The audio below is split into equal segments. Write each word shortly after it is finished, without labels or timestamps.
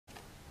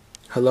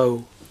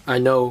Hello, I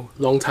know,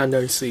 long time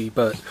no see,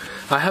 but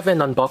I have an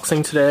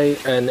unboxing today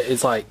and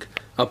it's like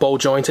a ball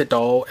jointed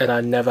doll and I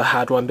never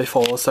had one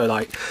before, so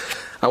like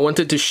I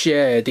wanted to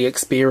share the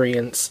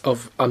experience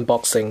of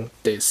unboxing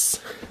this.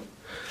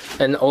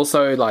 And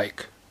also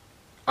like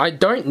I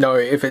don't know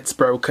if it's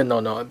broken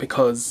or not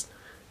because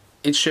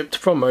it's shipped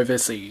from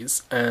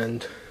overseas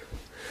and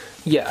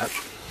yeah,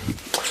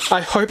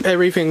 I hope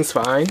everything's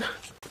fine.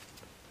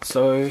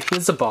 So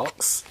here's the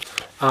box.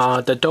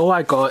 The doll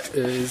I got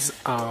is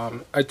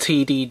a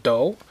TD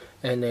doll,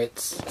 and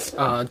it's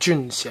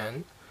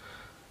Junxian.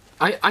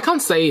 I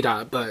can't say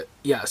that, but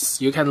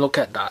yes, you can look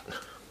at that.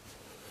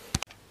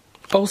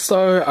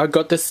 Also, I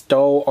got this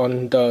doll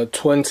on the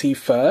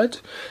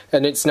 23rd,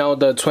 and it's now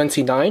the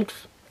 29th,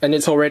 and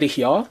it's already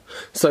here.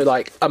 So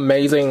like,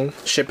 amazing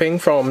shipping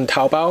from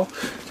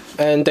Taobao,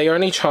 and they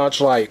only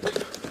charge like,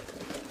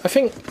 I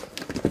think,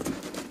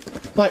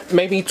 like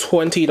maybe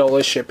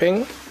 $20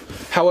 shipping.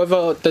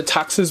 However, the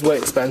taxes were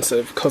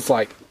expensive because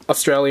like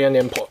Australian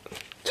import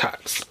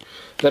tax.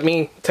 Let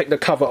me take the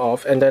cover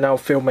off and then I'll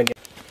film again.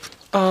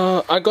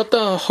 I got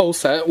the whole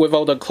set with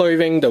all the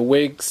clothing, the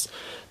wigs,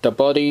 the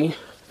body,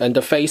 and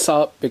the face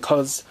up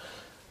because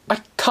I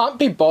can't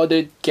be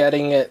bothered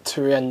getting it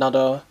to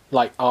another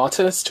like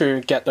artist to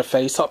get the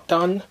face up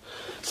done.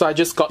 So I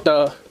just got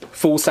the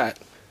full set.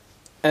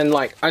 And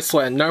like, I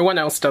swear, no one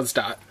else does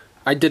that.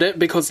 I did it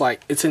because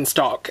like, it's in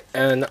stock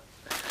and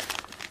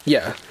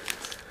yeah.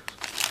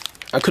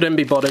 I couldn't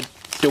be bothered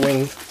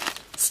doing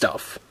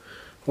stuff.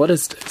 What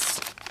is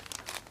this?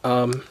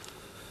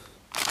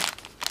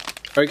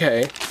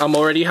 Okay, I'm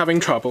already having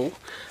trouble.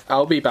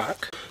 I'll be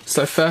back.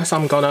 So first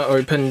I'm gonna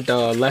open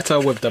the letter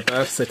with the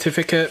birth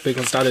certificate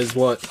because that is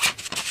what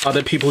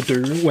other people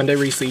do when they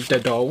receive their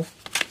doll.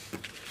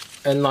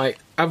 And like,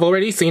 I've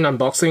already seen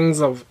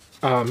unboxings of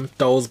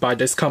dolls by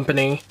this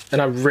company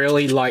and I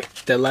really like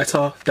the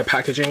letter, the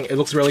packaging. It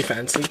looks really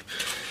fancy.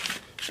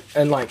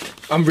 And like,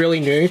 I'm really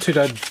new to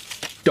the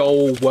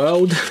doll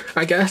world,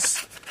 I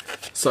guess.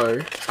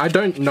 So I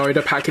don't know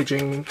the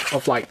packaging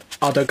of like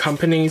other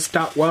companies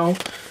that well,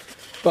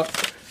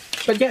 but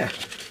yeah.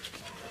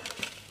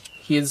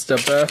 Here's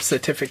the birth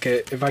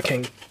certificate if I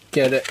can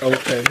get it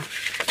open.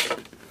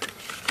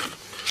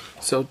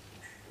 So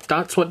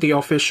that's what the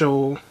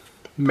official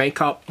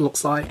makeup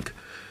looks like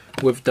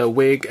with the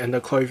wig and the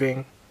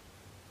clothing.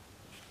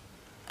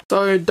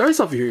 So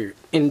those of you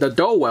in the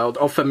doll world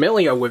or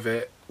familiar with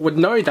it would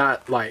know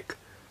that like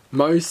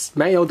most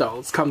male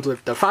dolls comes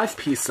with the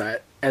 5-piece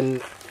set,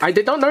 and I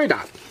did not know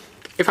that.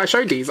 If I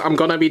show these, I'm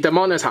gonna be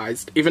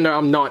demonetized, even though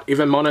I'm not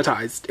even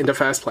monetized in the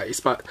first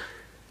place, but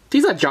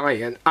these are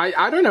giant.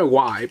 I don't know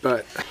why,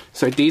 but...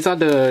 So these are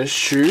the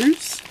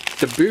shoes,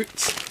 the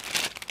boots.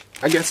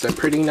 I guess they're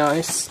pretty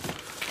nice.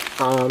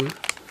 The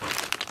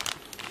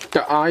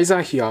eyes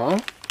are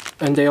here,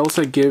 and they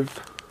also give...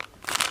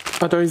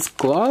 Are those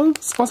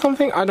gloves or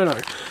something? I don't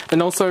know.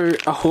 And also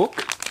a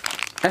hook.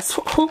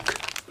 S-hook?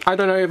 I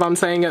don't know if I'm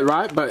saying it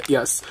right, but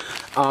yes.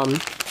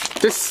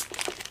 This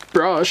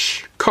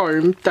brush,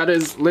 comb, that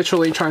is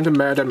literally trying to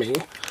murder me.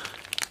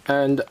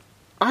 And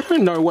I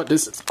don't know what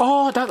this is.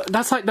 Oh,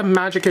 that's like the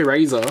magic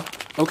eraser.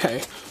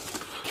 Okay.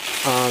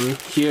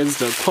 Here's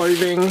the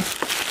clothing.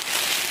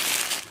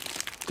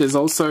 There's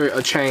also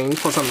a chain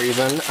for some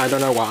reason. I don't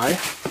know why.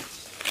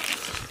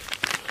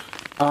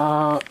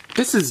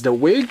 This is the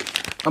wig,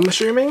 I'm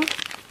assuming.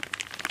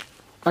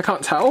 I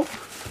can't tell.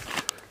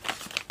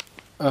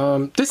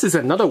 This is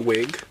another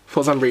wig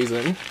for some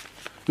reason.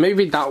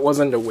 Maybe that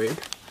wasn't the wig.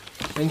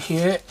 And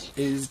here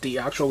is the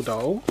actual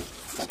doll.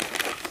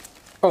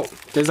 Oh,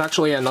 there's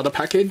actually another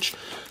package.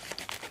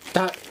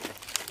 That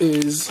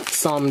is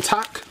some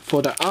tack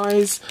for the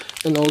eyes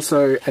and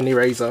also an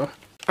eraser.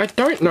 I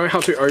don't know how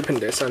to open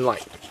this and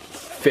like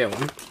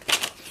film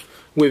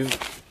with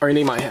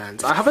only my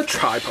hands. I have a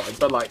tripod,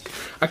 but like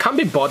I can't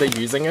be bothered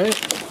using it.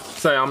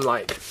 So I'm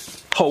like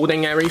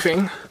holding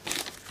everything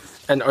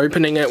and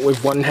opening it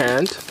with one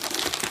hand.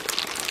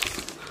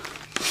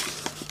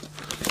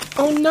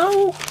 Oh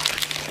no!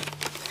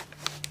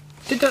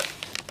 Did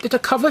the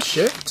cover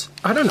shift?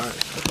 I don't know.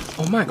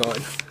 Oh my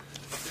god.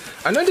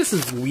 I know this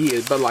is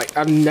weird, but like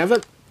I've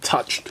never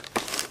touched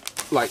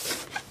like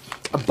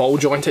a ball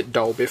jointed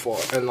doll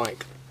before and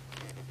like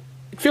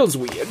it feels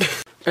weird.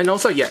 And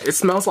also yeah, it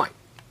smells like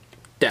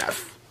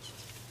death.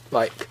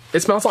 Like it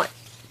smells like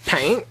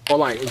paint or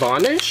like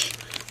varnish,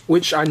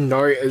 which I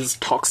know is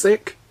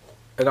toxic.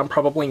 And I'm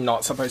probably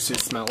not supposed to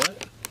smell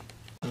it.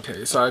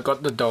 Okay, so I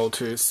got the doll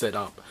to sit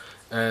up.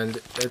 And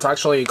it's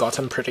actually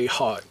gotten pretty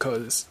hot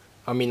because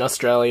I'm in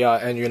Australia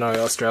and you know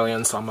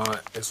Australian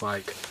summer is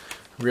like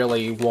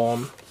really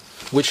warm.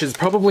 Which is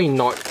probably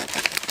not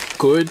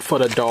good for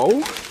the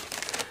doll.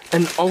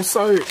 And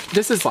also,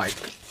 this is like,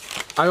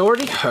 I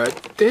already heard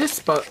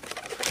this, but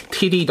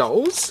TD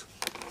dolls,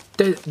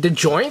 the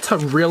joints are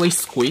really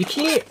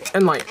squeaky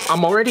and like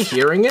I'm already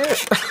hearing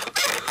it.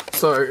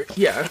 So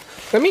yeah.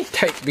 Let me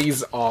take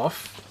these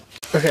off.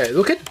 Okay,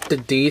 look at the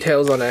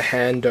details on a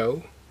hand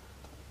though.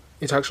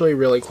 It's actually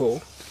really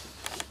cool.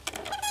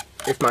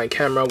 If my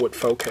camera would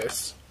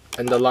focus.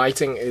 and the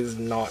lighting is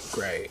not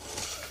great.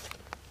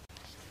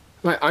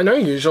 Like, I know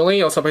usually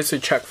you're supposed to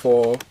check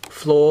for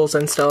flaws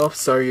and stuff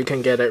so you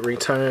can get it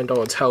returned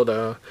or tell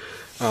the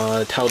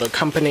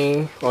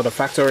company or the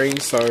factory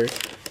so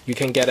you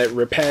can get it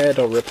repaired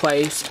or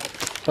replaced.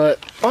 But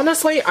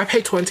honestly, I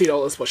paid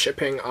 $20 for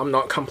shipping. I'm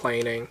not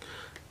complaining.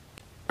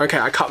 Okay,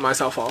 I cut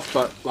myself off,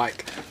 but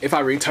like, if I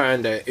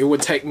returned it, it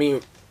would take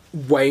me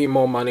way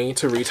more money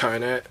to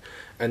return it,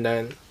 and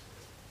then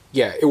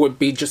yeah, it would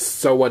be just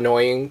so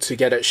annoying to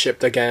get it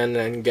shipped again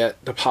and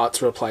get the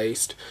parts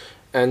replaced.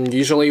 And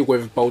usually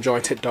with ball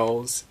jointed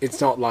dolls,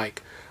 it's not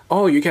like,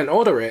 oh, you can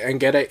order it and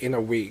get it in a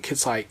week.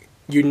 It's like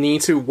you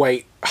need to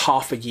wait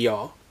half a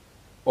year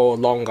or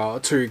longer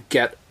to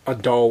get a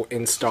doll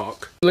in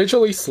stock.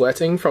 Literally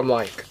sweating from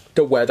like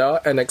the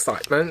weather and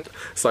excitement,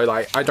 so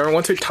like I don't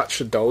want to touch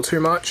the doll too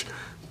much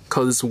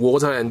because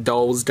water and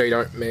dolls, they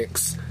don't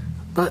mix.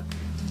 But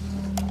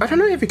I don't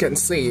know if you can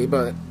see,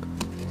 but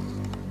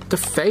the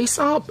face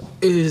up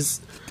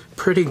is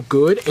pretty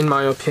good in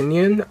my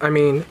opinion. I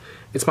mean,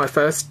 it's my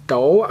first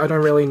doll, I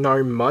don't really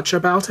know much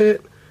about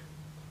it,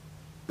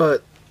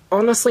 but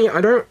honestly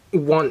I don't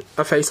want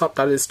a face up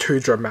that is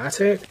too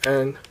dramatic,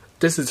 and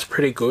this is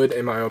pretty good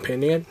in my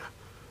opinion.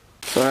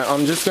 So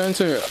I'm just going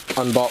to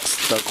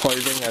unbox the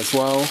clothing as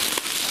well.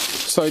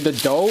 So the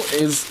doll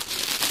is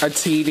a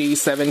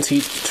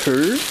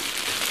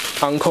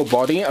TD-72 Uncle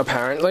Body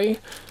apparently.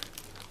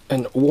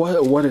 And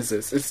what is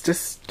this? Is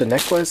this the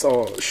necklace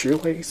or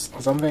shoelace or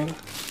something?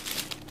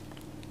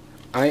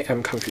 I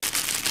am confused.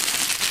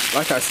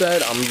 Like I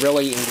said, I'm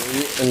really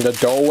new in the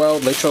doll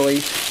world,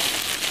 literally.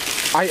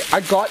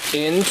 I got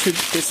into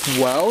this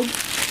world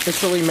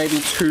literally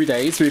maybe 2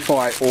 days before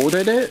I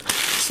ordered it.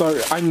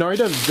 So I know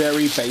the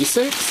very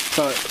basics,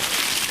 but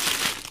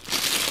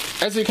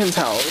as you can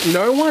tell,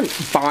 no one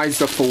buys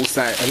the full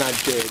set, and I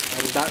did.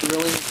 And that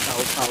really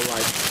tells how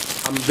like,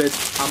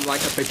 I'm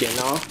like a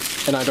beginner,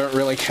 and I don't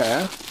really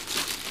care.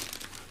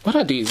 What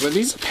are these? Are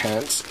these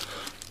pants?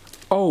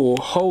 Oh,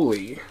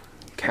 holy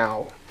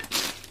cow.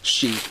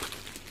 Sheep.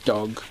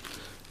 Dog.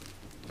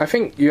 I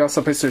think you are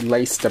supposed to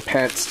lace the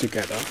pants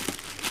together.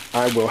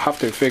 I will have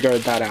to figure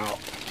that out.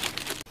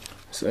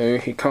 So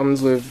he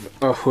comes with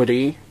a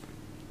hoodie,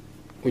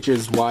 which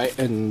is white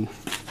and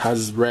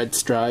has red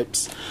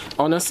stripes.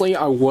 Honestly,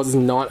 I was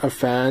not a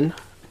fan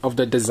of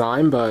the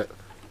design, but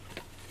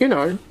you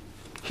know,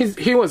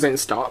 he was in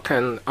stock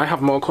and I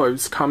have more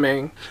clothes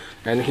coming,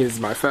 and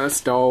he's my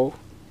first doll,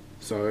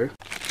 so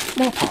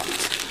more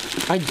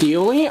parts.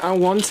 Ideally, I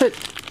wanted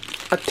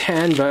a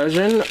tan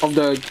version of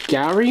the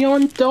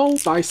Garyon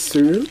dolls, I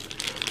assume.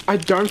 I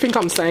don't think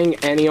I'm saying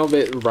any of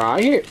it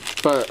right,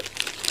 but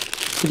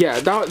yeah,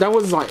 that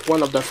was like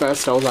one of the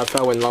first dolls I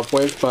fell in love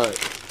with, but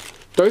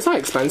those are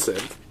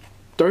expensive.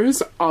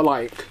 Those are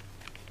like,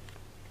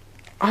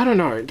 I don't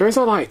know, those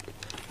are like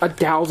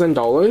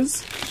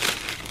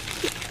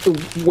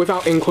 $1,000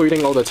 without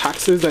including all the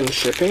taxes and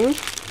shipping.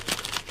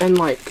 And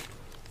like,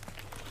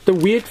 the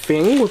weird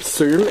thing with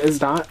Zoom is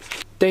that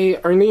they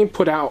only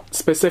put out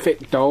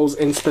specific dolls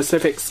in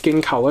specific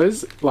skin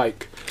colors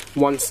like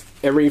once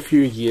every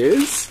few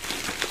years,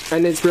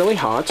 and it's really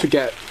hard to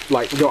get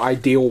like your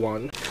ideal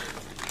one.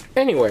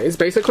 Anyways,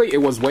 basically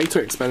it was way too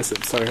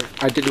expensive, so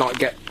I did not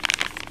get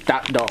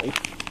that doll,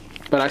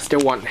 but I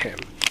still want him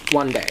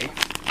one day,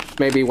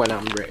 maybe when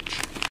I'm rich.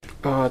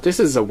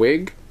 This is a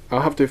wig.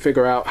 I'll have to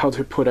figure out how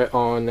to put it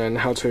on and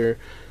how to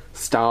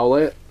style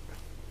it.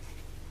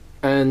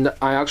 And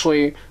I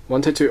actually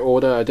wanted to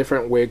order a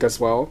different wig as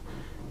well,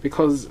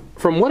 because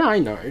from what I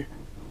know,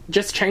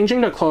 just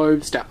changing the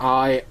clothes, the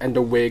eye, and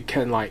the wig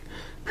can like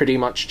pretty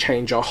much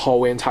change a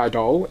whole entire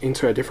doll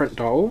into a different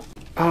doll.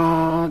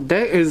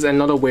 There is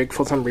another wig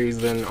for some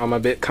reason. I'm a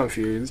bit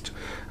confused.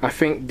 I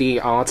think the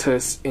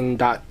artist in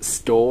that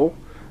store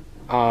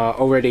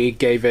already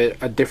gave it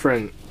a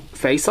different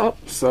face up,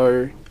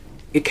 so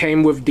it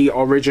came with the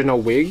original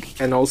wig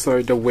and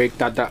also the wig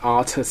that the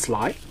artist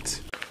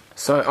liked.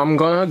 So I'm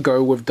gonna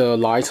go with the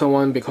lighter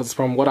one because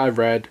from what I've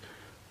read,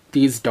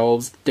 these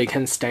dolls, they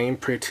can stain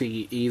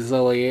pretty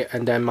easily,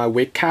 and then my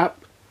wig cap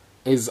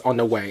is on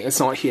the way. It's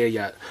not here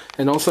yet.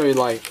 And also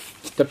like,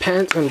 the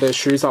pants and the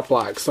shoes are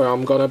black, so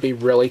I'm gonna be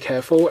really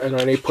careful and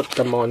only put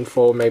them on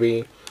for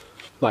maybe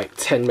like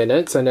 10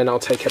 minutes, and then I'll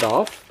take it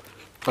off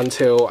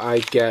until I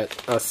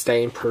get a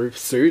stain-proof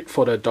suit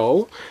for the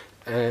doll,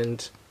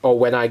 or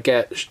when I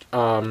get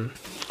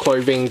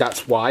clothing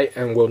that's white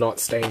and will not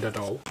stain the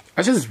doll.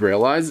 I just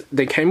realized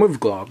they came with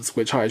gloves,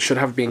 which I should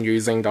have been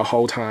using the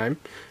whole time,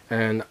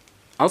 and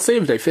I'll see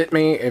if they fit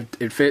me. If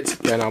it fits,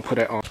 then I'll put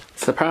it on.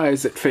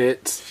 Surprise, it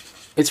fits.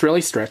 It's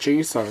really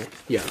stretchy, so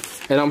yeah.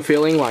 And I'm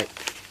feeling like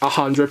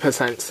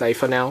 100%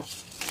 safer now,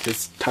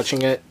 just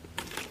touching it.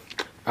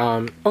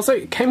 Also,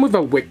 it came with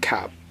a wig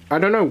cap. I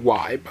don't know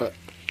why, but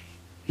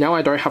now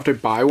I don't have to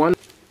buy one.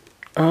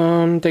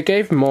 They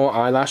gave more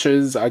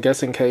eyelashes, I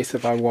guess in case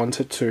if I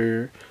wanted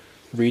to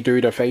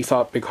redo the face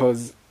up,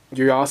 because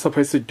you are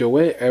supposed to do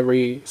it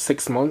every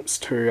 6 months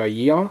to a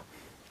year.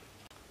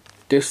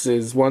 This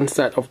is one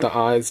set of the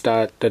eyes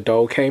that the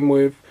doll came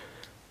with.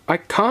 I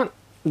can't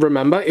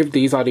remember if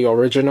these are the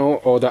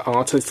original or the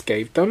artist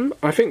gave them.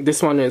 I think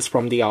this one is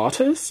from the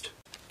artist.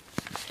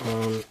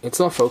 It's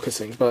not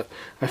focusing, but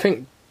I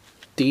think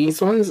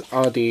these ones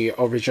are the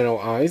original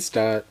eyes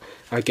that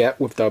I get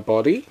with the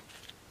body.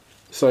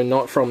 So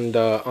not from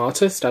the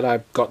artist that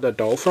I got the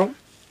doll from.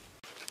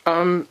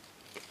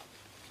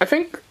 I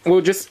think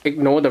we'll just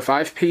ignore the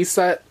 5-piece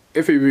set.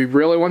 If we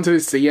really want to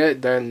see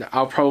it, then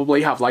I'll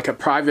probably have like a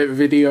private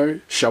video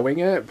showing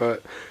it,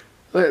 but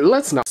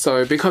let's not.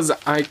 So because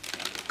I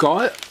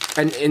got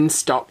an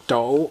in-stock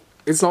doll,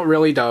 it's not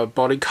really the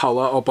body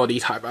color or body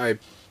type I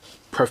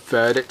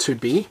preferred it to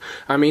be.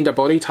 I mean, the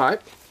body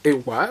type,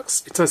 it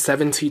works. It's a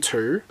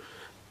 72,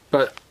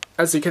 but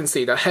as you can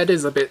see, the head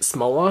is a bit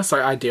smaller,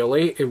 so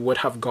ideally it would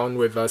have gone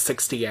with a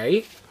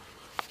 68.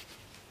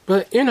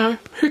 But, you know,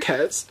 who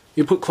cares?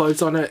 You put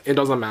clothes on it, it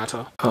doesn't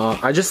matter.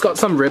 I just got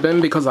some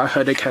ribbon because I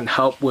heard it can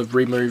help with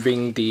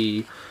removing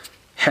the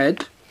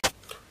head.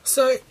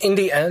 So, in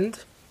the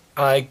end,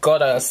 I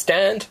got a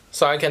stand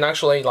so I can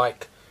actually,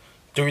 like,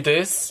 do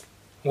this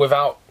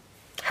without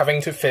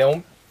having to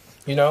film,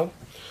 you know,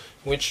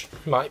 which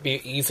might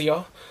be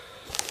easier.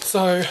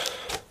 So,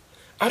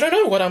 I don't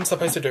know what I'm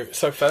supposed to do.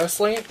 So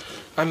firstly,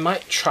 I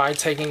might try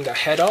taking the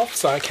head off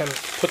so I can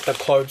put the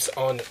clothes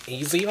on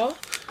easier.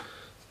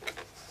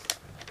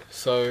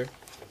 So,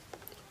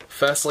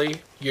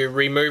 firstly, you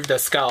remove the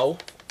skull.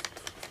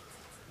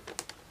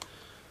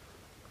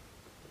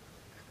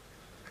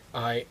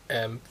 I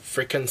am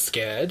freaking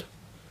scared.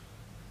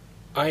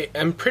 I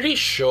am pretty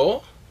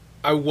sure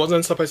I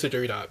wasn't supposed to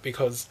do that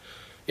because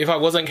if I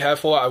wasn't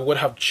careful, I would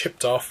have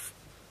chipped off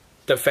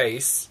the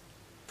face.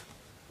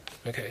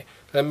 Okay,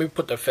 let me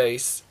put the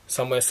face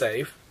somewhere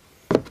safe.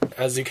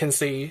 As you can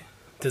see,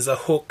 there's a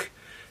hook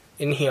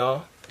in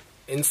here,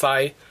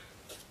 inside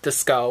the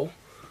skull.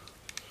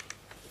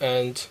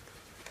 And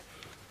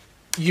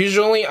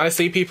usually I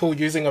see people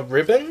using a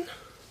ribbon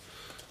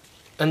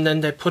and then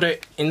they put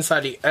it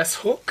inside the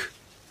S-hook.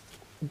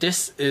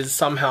 This is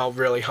somehow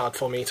really hard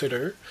for me to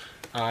do.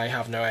 I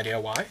have no idea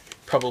why.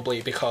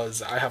 Probably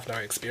because I have no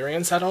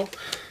experience at all.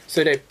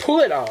 So they pull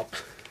it up.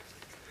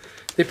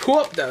 They pull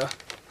up the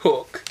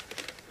hook.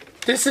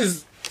 This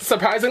is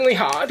surprisingly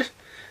hard.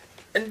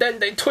 And then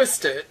they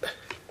twist it.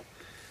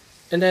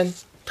 And then,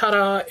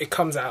 ta-da, it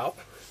comes out.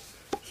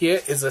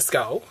 Here is the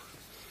skull.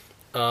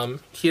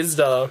 Here's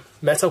the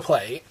metal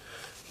plate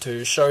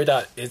to show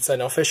that it's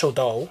an official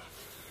doll.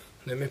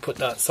 Let me put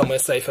that somewhere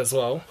safe as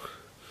well.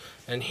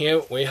 And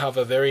here we have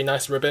a very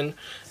nice ribbon,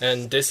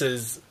 and this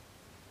is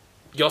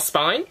your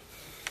spine.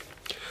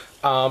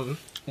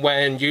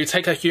 When you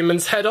take a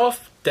human's head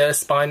off, their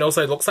spine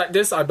also looks like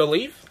this, I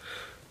believe.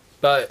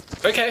 But,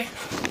 okay.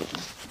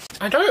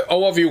 I know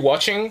all of you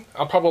watching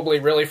are probably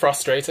really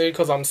frustrated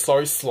because I'm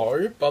so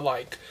slow, but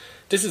like,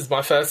 this is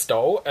my first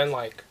doll, and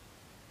like,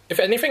 if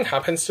anything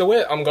happens to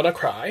it, I'm gonna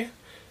cry.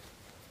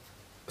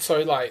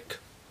 So like,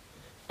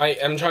 I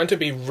am trying to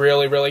be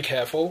really, really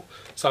careful,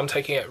 so I'm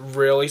taking it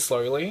really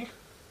slowly.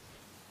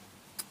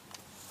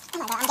 Oh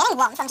my god, I'm getting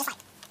warm from just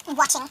like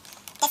watching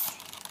this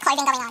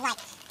clothing going on. Like,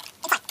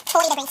 it's like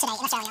 40 degrees today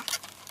in Australia.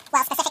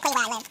 Well, specifically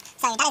where I live.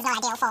 So that is not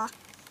ideal for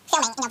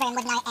filming in a room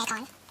with no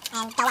aircon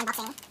and dough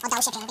unboxing or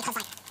dough shipping because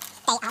like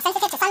they are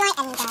sensitive to sunlight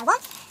and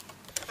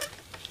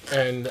warmth.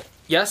 And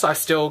yes, I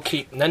still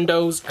keep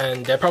Nendos,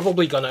 and they're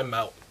probably gonna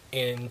melt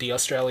in the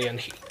Australian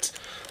heat.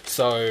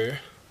 So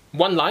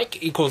 1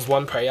 like equals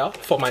 1 prayer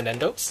for my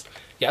Nendos.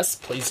 Yes,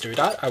 please do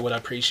that. I would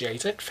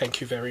appreciate it.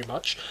 Thank you very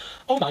much.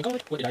 Oh my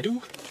god, what did I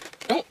do?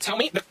 Don't tell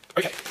me.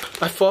 Okay,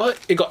 I thought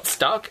it got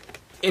stuck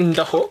in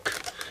the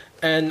hook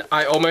and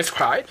I almost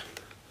cried.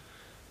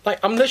 Like,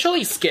 I'm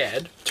literally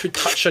scared to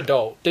touch a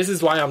doll. This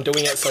is why I'm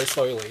doing it so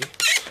slowly.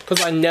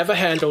 Because I never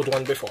handled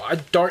one before. I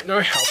don't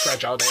know how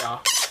fragile they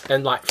are.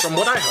 And like, from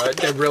what I heard,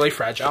 they're really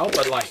fragile,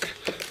 but like,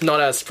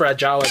 not as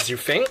fragile as you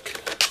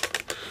think.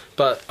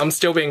 But I'm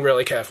still being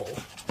really careful.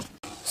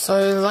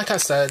 So, like I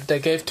said, they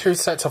gave 2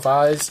 sets of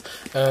eyes,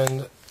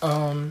 and,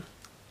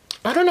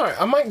 I don't know,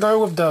 I might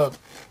go with the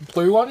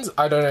blue ones.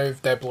 I don't know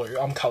if they're blue,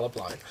 I'm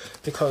colorblind,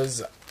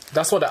 because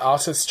that's what the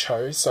artist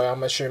chose, so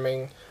I'm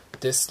assuming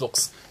this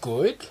looks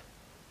good.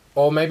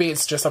 Or maybe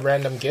it's just a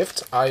random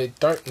gift, I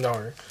don't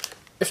know.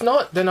 If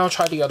not, then I'll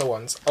try the other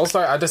ones. Also,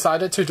 I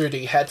decided to do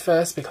the head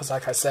first, because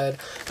like I said,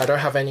 I don't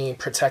have any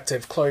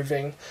protective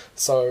clothing,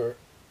 so,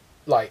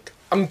 like,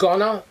 I'm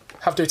gonna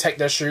have to take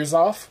their shoes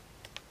off.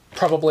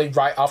 Probably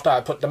right after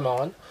I put them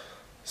on,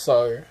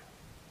 so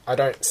I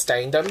don't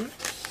stain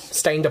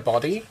the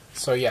body,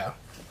 so yeah.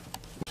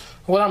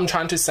 What I'm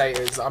trying to say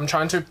is, I'm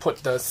trying to put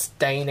the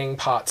staining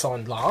parts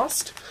on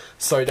last,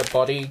 so the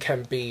body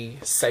can be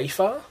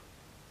safer,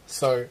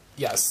 so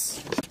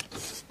yes.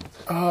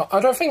 I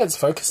don't think it's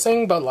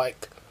focusing, but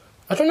like,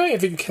 I don't know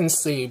if you can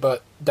see,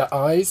 but the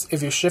eyes,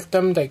 if you shift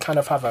them, they kind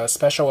of have a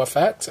special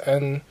effect,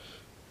 and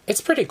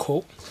it's pretty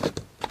cool.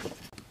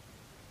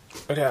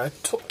 Okay, I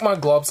took my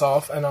gloves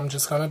off and I'm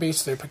just gonna be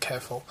super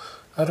careful.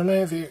 I don't know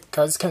if you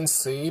guys can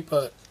see,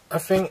 but I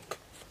think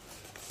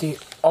the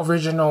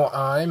original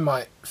eye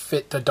might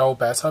fit the doll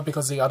better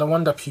because the other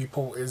one, the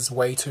pupil is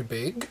way too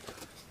big.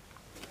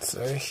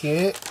 So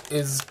here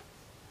is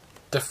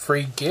the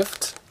free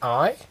gift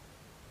eye.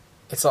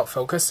 It's not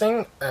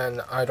focusing and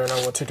I don't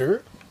know what to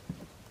do.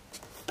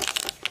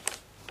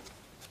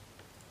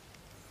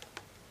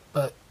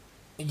 But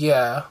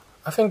yeah,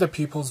 I think the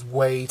pupil's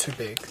way too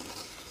big.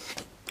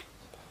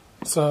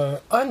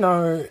 So I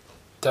know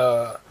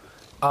the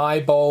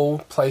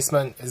eyeball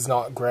placement is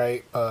not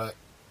great, but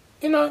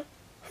you know,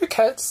 who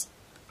cares?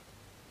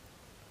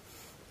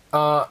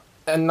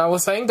 And I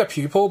was saying the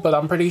pupil, but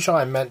I'm pretty sure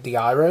I meant the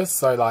iris,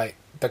 so like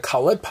the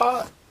colored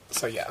part.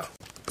 So yeah.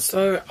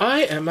 So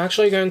I am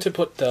actually going to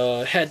put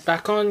the head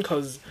back on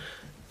because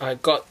I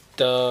got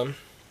the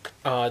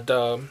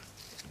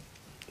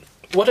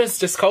what is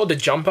this called? The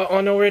jumper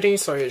on already,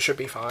 so it should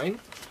be fine.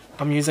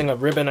 I'm using a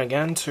ribbon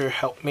again to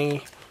help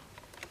me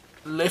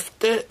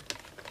lift it.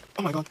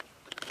 Oh my god.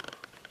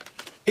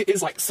 It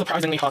is like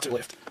surprisingly hard to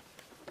lift.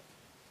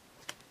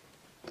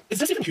 Is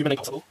this even humanly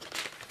possible?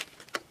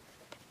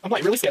 I'm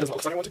like really scared as well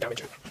because I don't want to damage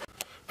it.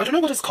 I don't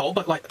know what it's called,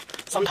 but like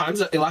sometimes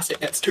the elastic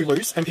gets too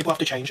loose and people have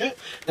to change it.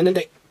 And then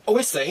they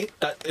always say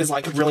that is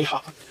like a really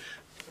hard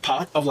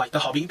part of like the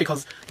hobby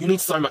because you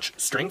need so much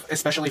strength,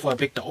 especially for a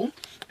big doll.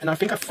 And I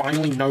think I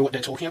finally know what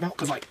they're talking about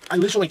because like I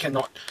literally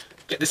cannot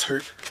get this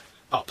hoop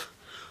up.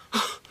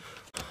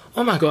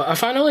 Oh my god, I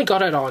finally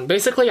got it on.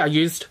 Basically I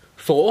used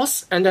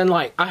force and then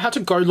like I had to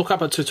go look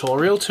up a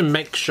tutorial to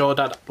make sure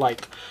that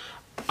like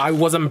I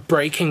wasn't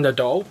breaking the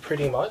doll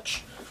pretty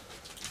much.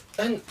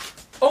 And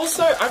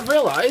also I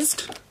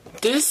realized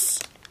this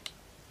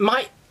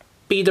might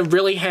be the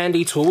really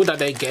handy tool that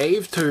they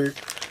gave to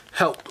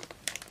help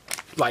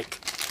like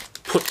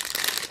put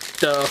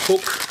the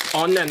hook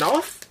on and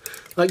off.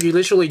 Like you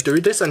literally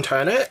do this and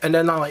turn it, and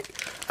then I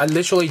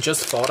literally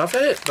just thought of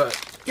it, but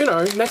you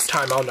know, next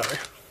time I'll know.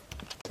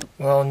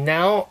 Well,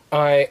 now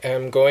I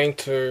am going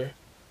to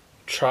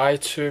try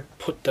to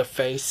put the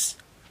face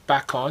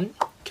back on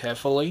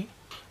carefully.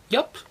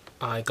 Yep,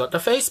 I got the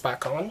face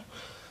back on.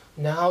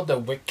 Now the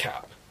wig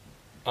cap.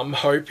 I'm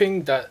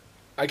hoping that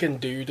I can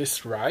do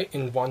this right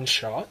in one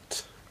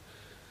shot.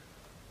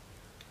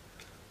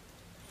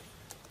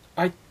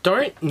 I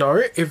don't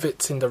know if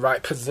it's in the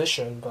right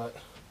position, but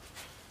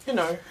you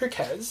know, who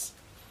cares?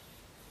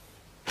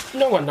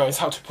 No one knows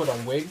how to put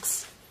on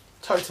wigs.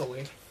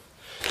 Totally.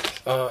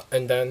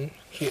 And then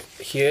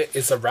here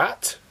is a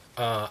rat.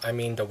 I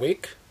mean the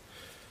wig.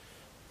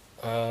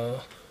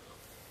 I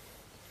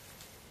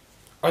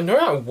know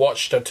I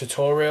watched a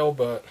tutorial,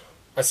 but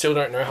I still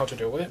don't know how to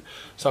do it.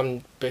 So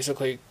I'm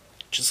basically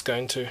just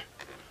going to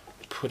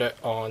put it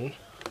on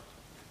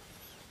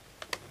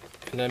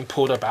and then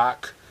pull it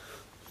back.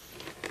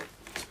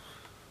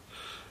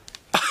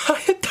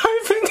 I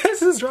don't think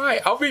this is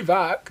right. I'll be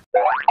back.